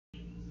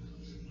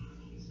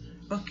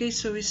Okay,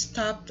 so we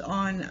stopped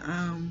on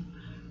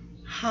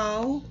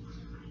how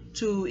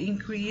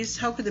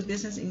how could a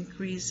business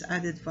increase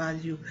added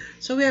value.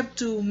 So we have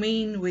two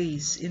main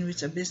ways in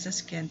which a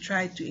business can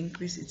try to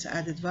increase its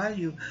added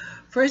value.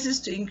 First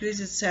is to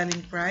increase its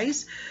selling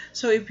price.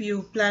 So if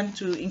you plan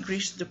to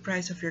increase the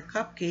price of your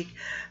cupcake,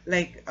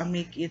 like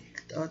make it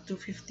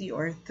 250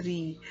 or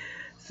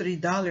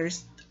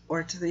 $3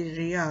 or 3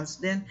 reals,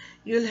 then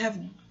you'll have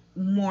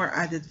more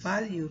added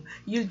value.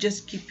 You'll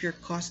just keep your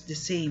cost the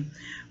same.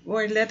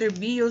 Or letter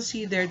B, you'll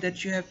see there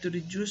that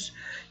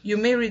you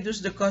may reduce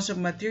the cost of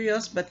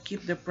materials but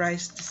keep the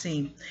price the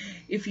same.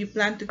 If you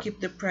plan to keep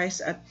the price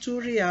at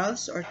 2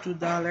 reals or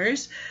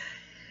 $2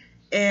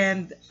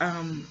 and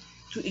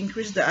to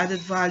increase the added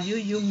value,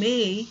 you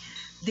may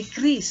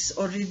decrease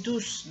or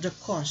reduce the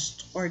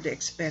cost or the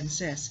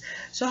expenses.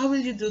 So how will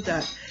you do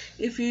that?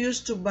 If you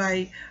used to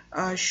buy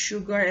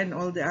sugar and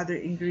all the other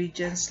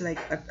ingredients like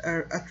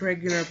at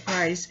regular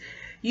price,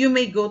 you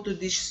may go to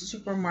this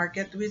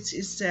supermarket which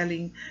is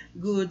selling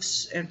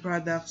goods and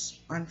products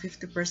on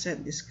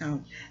 50%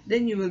 discount.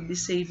 Then you will be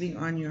saving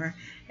on your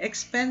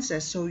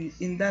expenses. So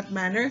in that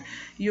manner,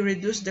 you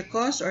reduce the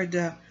cost or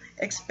the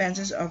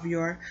expenses of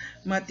your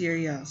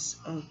materials.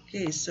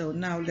 Okay, so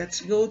now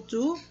let's go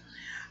to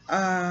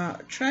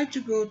try to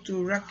go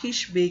to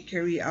Rakesh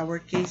Bakery, our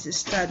case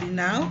study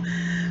now.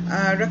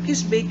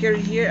 Rakesh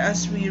Bakery here,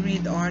 as we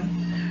read on,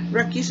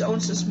 Rakesh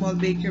owns a small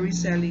bakery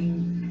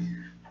selling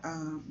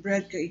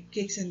bread,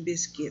 cakes, and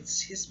biscuits.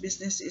 His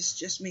business is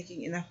just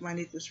making enough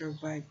money to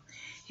survive.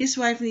 His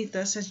wife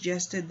Nita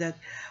suggested that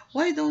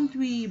why don't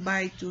we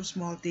buy two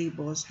small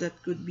tables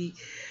that could be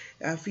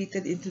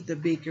fitted into the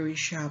bakery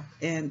shop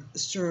and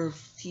serve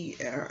tea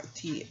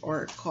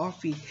or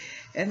coffee.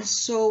 And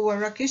so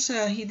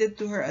Rakesh heeded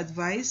to her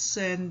advice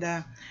and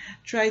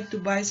tried to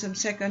buy some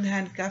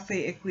second-hand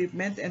cafe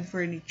equipment and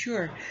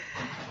furniture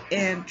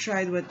and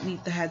tried what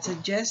Nita had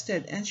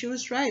suggested. And she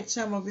was right.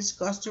 Some of his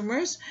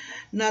customers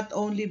not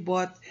only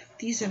bought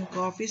teas and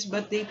coffees,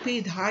 but they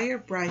paid higher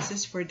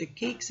prices for the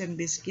cakes and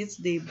biscuits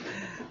they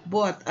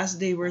bought as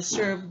they were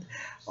served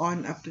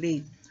on a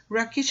plate.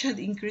 Rakesh had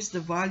increased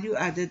the value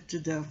added to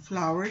the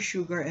flour,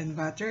 sugar, and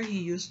butter he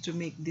used to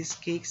make these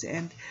cakes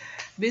and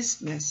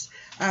biscuits.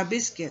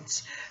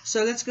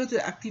 So let's go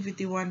to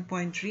activity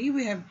 1.3.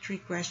 We have 3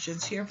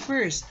 questions here.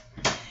 First,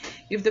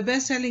 if the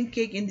best-selling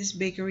cake in this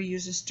bakery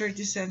uses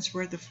 30 cents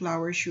worth of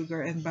flour,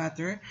 sugar, and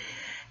butter,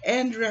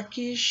 and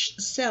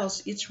Rakesh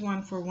sells each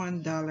one for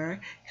 $1,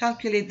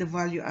 calculate the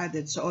value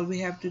added. So all we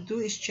have to do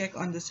is check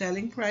on the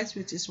selling price,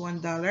 which is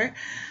 $1,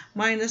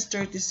 minus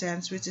 30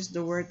 cents, which is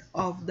the worth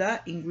of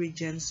the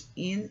ingredients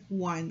in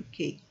one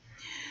cake.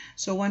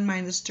 So 1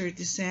 minus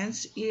 30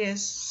 cents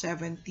is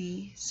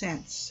 70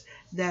 cents.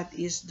 That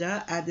is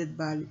the added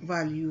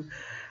value.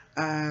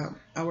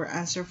 Our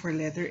answer for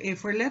letter A.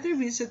 For letter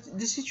B,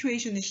 the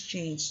situation is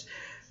changed.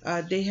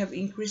 They have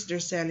increased their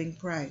selling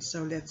price.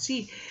 So let's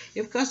see.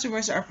 If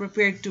customers are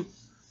prepared to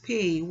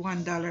pay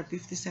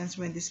 $1.50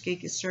 when this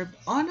cake is served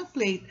on a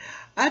plate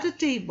at a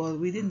table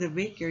within the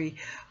bakery,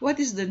 what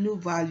is the new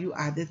value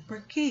added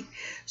per cake?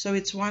 So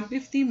it's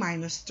 150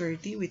 minus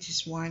 30, which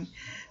is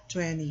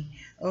 120.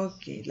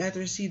 Okay,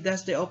 letter C.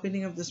 Does the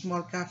opening of the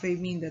small cafe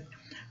mean that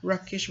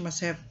Rakesh must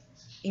have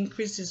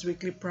increased his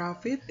weekly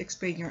profit?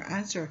 Explain your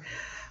answer.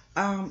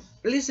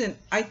 Listen,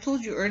 I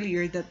told you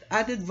earlier that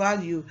added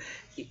value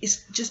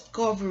is just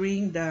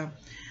covering the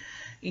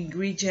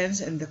ingredients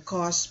and the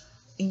cost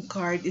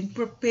incurred in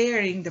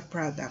preparing the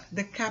product,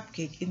 the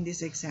cupcake in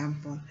this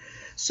example.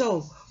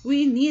 So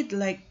we need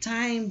like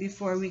time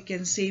before we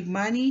can save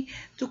money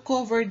to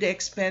cover the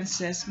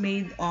expenses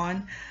made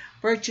on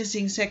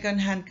purchasing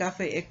second-hand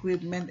cafe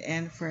equipment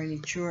and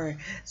furniture.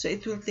 So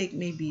it will take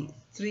maybe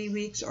 3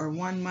 weeks or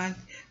 1 month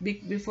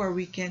before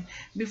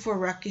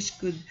Rakesh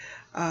could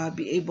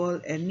be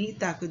able, and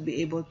Nita could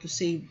be able to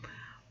save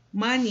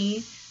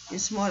money, a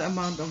small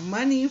amount of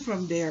money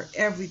from their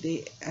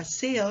everyday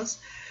sales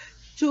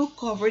to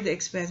cover the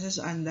expenses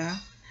on the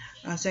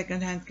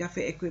second-hand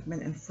cafe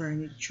equipment and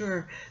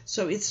furniture.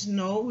 So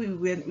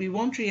we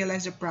won't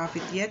realize the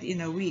profit yet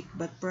in a week,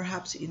 but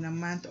perhaps in a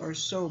month or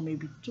so,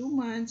 maybe 2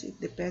 months. It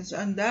depends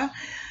on the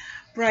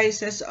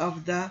prices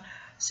of the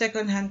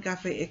second-hand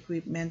cafe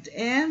equipment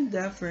and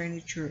the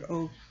furniture.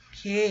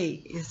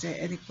 Okay, is there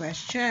any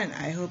question?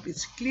 I hope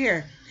it's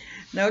clear.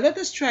 Now let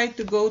us try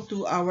to go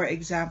to our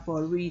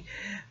example. We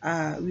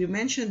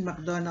mentioned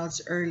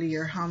McDonald's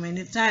earlier. How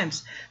many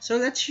times? So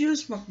let's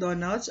use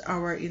McDonald's,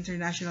 our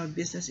international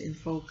business in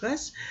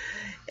focus,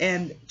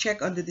 and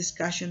check on the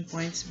discussion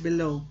points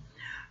below.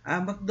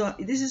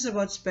 This is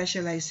about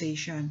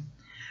specialization.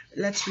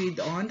 Let's read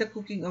on. The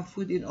cooking of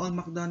food in all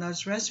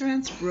McDonald's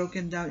restaurants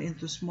broken down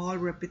into small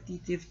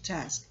repetitive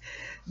tasks.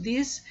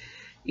 This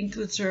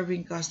include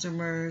serving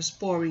customers,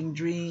 pouring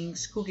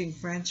drinks, cooking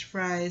French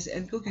fries,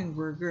 and cooking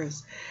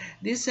burgers.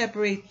 These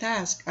separate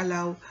tasks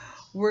allow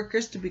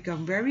workers to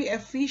become very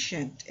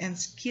efficient and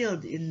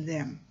skilled in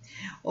them.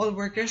 All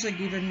workers are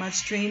given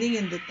much training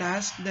in the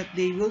task that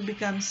they will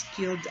become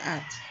skilled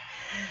at.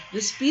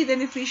 The speed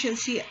and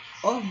efficiency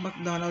of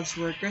McDonald's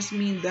workers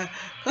mean the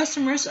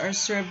customers are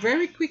served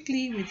very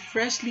quickly with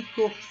freshly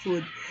cooked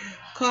food.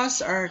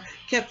 Costs are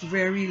kept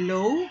very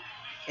low,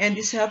 and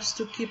this helps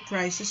to keep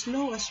prices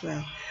low as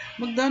well.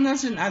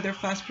 McDonald's and other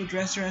fast food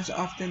restaurants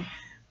often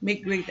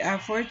make great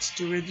efforts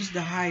to reduce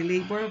the high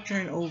labor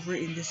turnover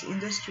in this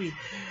industry.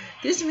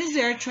 This means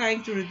they are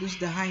trying to reduce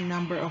the high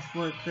number of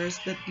workers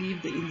that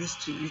leave the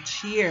industry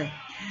each year.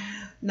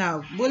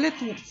 Now,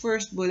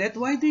 first bullet,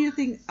 why do you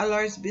think a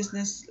large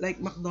business like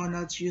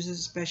McDonald's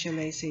uses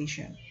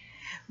specialization?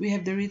 We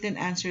have the written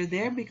answer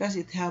there because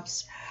it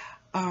helps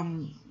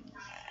um,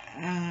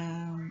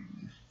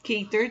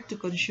 cater to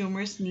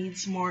consumers'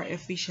 needs more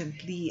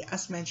efficiently,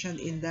 as mentioned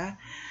in the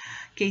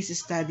case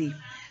study.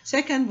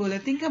 Second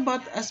bullet, think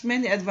about as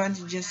many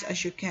advantages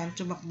as you can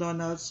to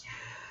McDonald's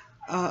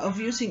of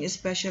using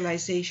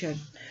specialization.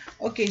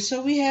 Okay,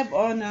 so we have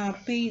on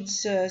page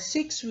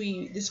 6,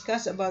 we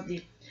discuss about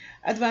the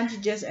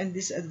advantages and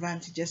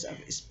disadvantages of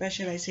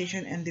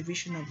specialization and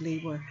division of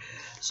labor.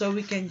 So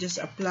we can just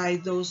apply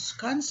those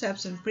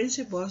concepts and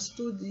principles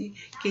to the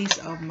case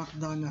of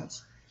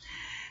McDonald's.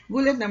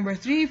 Bullet number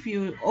 3, if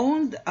you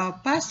owned a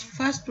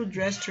fast food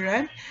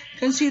restaurant,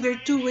 consider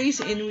two ways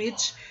in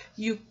which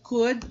you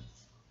could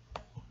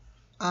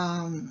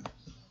um,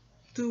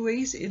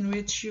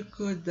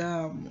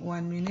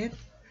 1 minute,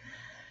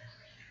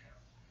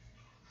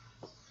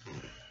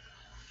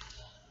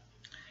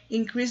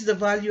 increase the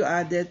value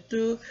added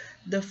to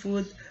the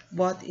food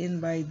bought in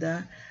by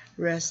the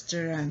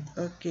restaurant.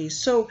 Okay,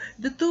 so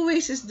the two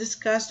ways is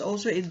discussed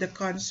also in the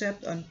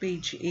concept on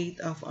page 8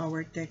 of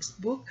our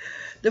textbook.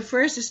 The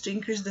first is to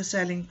increase the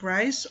selling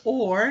price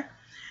or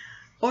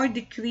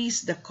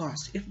decrease the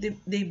cost. If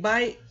they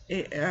buy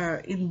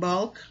in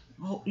bulk,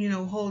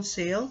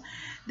 wholesale,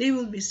 they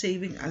will be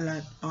saving a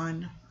lot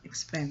on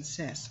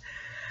expenses.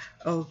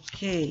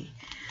 Okay,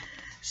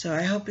 so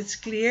I hope it's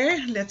clear.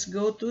 Let's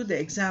go to the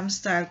exam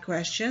style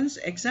questions.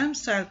 Exam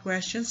style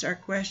questions are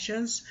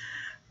questions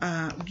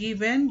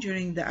given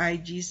during the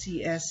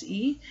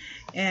IGCSE,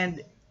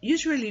 and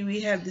usually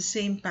we have the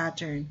same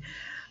pattern.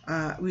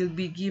 We'll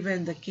be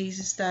given the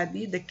case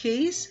study, the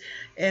case,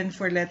 and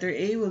for letter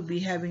A, we'll be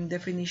having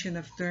definition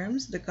of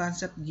terms, the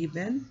concept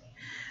given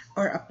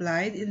or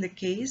applied in the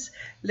case.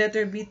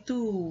 Letter B,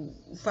 2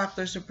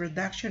 factors of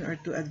production or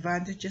 2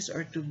 advantages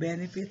or 2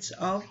 benefits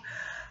of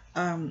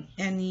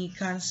any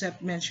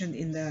concept mentioned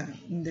in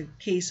the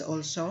case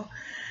also,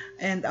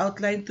 and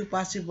outline 2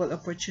 possible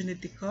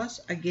opportunity costs.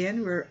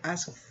 Again, we're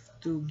asked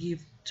to give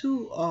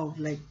 2 of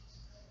like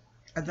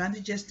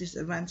advantages,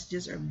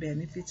 disadvantages, or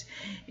benefits.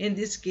 In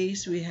this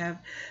case, we have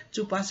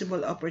 2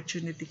 possible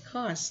opportunity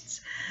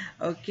costs.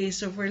 Okay,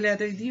 so for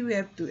letter D, we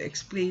have to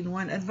explain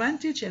 1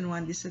 advantage and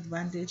 1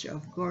 disadvantage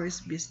of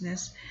Gore's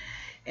business.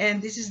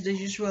 And this is the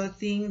usual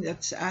thing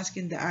that's asked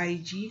in the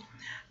IG,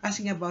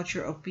 asking about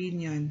your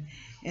opinion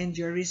and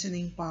your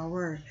reasoning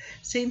power.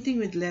 Same thing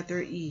with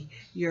letter E,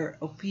 your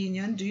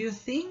opinion. Do you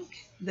think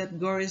that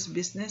Gore's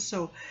business?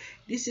 So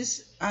this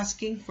is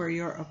asking for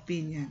your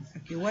opinion.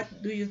 Okay, what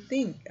do you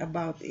think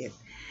about it?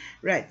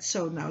 Right,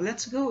 so now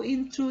let's go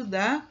into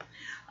the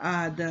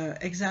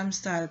exam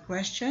style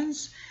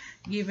questions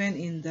given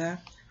in the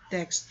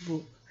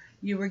textbook.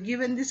 You were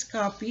given this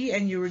copy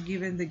and you were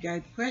given the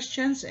guide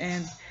questions,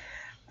 and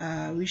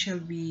we shall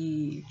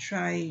be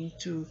trying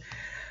to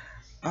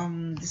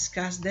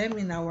discuss them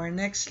in our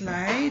next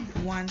slide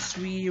once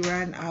we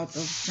run out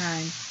of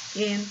time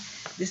in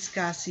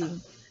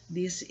discussing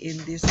this in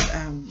this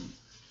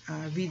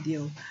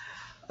video.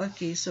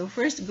 Okay, so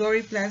first,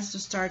 Gore plans to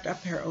start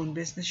up her own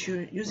business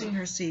using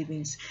her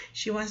savings.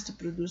 She wants to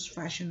produce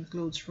fashion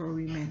clothes for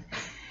women.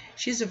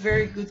 She's a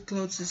very good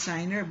clothes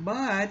designer,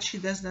 but she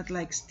does not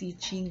like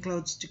stitching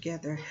clothes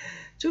together.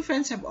 2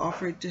 friends have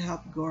offered to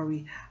help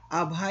Gore.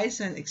 Abha is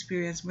an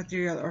experienced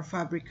material or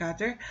fabric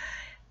cutter,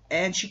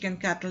 and she can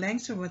cut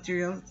lengths of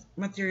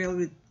material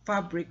with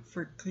fabric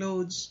for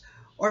clothes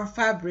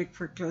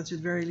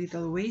with very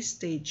little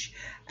wastage.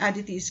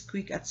 Aditi is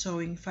quick at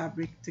sewing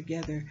fabric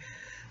together.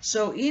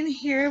 So in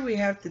here we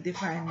have to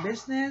define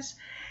business,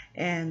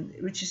 and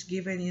which is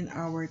given in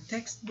our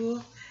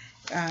textbook.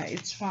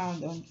 It's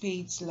found on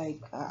page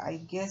I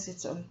guess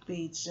it's on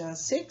page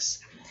 6,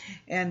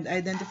 and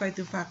identify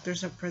 2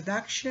 factors of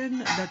production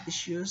that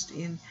is used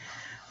in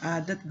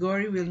that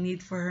Gore will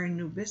need for her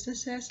new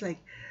businesses. Like,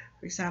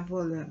 for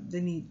example,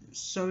 the need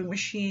sewing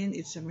machine.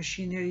 It's a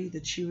machinery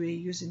that she will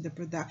use in the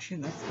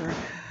production of her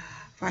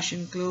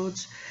fashion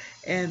clothes.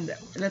 And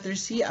letter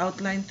C,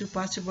 outline 2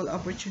 possible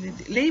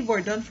opportunity.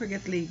 Labor, don't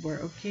forget labor,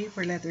 okay,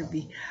 for letter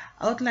B.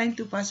 Outline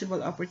 2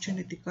 possible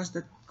opportunity costs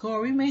that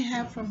Gore may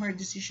have from her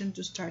decision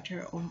to start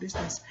her own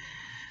business.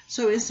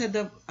 So instead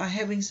of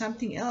having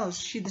something else,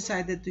 she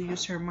decided to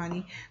use her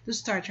money to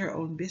start her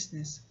own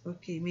business.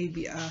 Okay,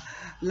 maybe a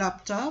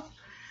laptop,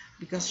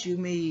 because you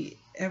may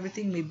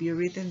everything may be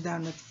written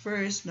down at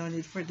first. No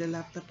need for the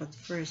laptop at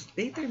first.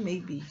 Later,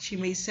 maybe she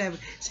may save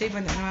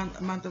an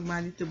amount of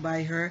money to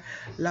buy her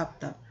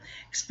laptop.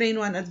 Explain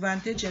one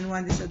advantage and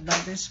one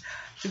disadvantage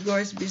to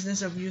Gore's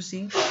business of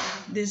using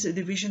this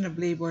division of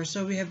labor.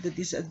 So we have the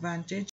disadvantage.